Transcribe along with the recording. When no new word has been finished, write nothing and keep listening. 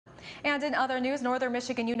And in other news, Northern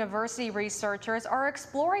Michigan University researchers are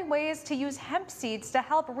exploring ways to use hemp seeds to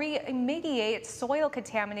help remediate soil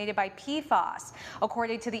contaminated by PFAS.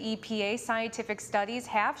 According to the EPA, scientific studies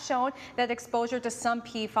have shown that exposure to some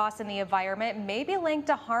PFAS in the environment may be linked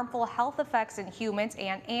to harmful health effects in humans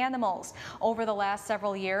and animals. Over the last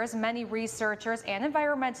several years, many researchers and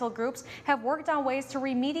environmental groups have worked on ways to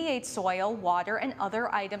remediate soil, water, and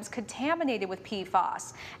other items contaminated with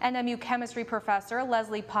PFAS. NMU chemistry professor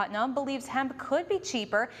Leslie Putnam believes hemp could be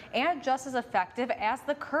cheaper and just as effective as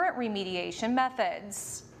the current remediation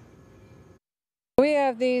methods. We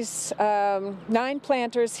have these 9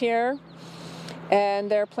 planters here, and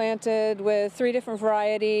they're planted with 3 different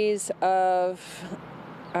varieties of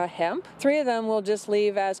hemp. 3 of them we'll just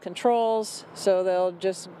leave as controls, so they'll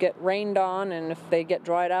just get rained on, and if they get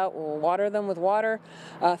dried out, we'll water them with water.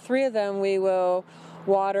 3 of them we will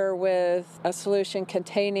water with a solution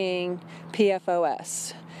containing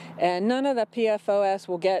PFAS. And none of the PFAS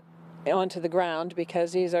will get onto the ground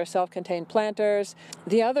because these are self-contained planters.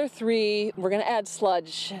 The other 3, we're going to add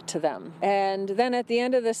sludge to them. And then at the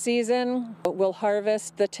end of the season, we'll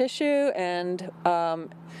harvest the tissue and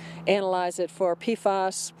analyze it for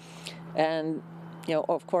PFAS, and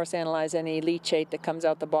of course analyze any leachate that comes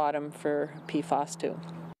out the bottom for PFAS too.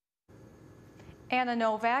 Anna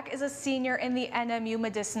Novak is a senior in the NMU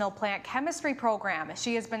Medicinal Plant Chemistry program.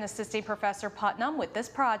 She has been assisting Professor Putnam with this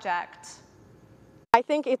project. I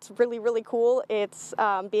think it's really cool. It's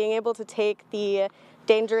being able to take the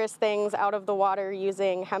dangerous things out of the water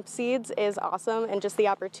using hemp seeds is awesome, and just the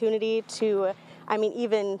opportunity to,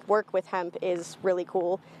 even work with hemp is really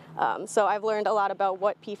cool. So I've learned a lot about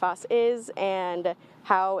what PFAS is and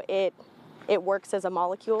how it works as a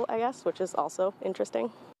molecule, I guess, which is also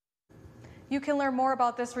interesting. You can learn more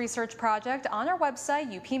about this research project on our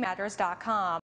website, upmatters.com.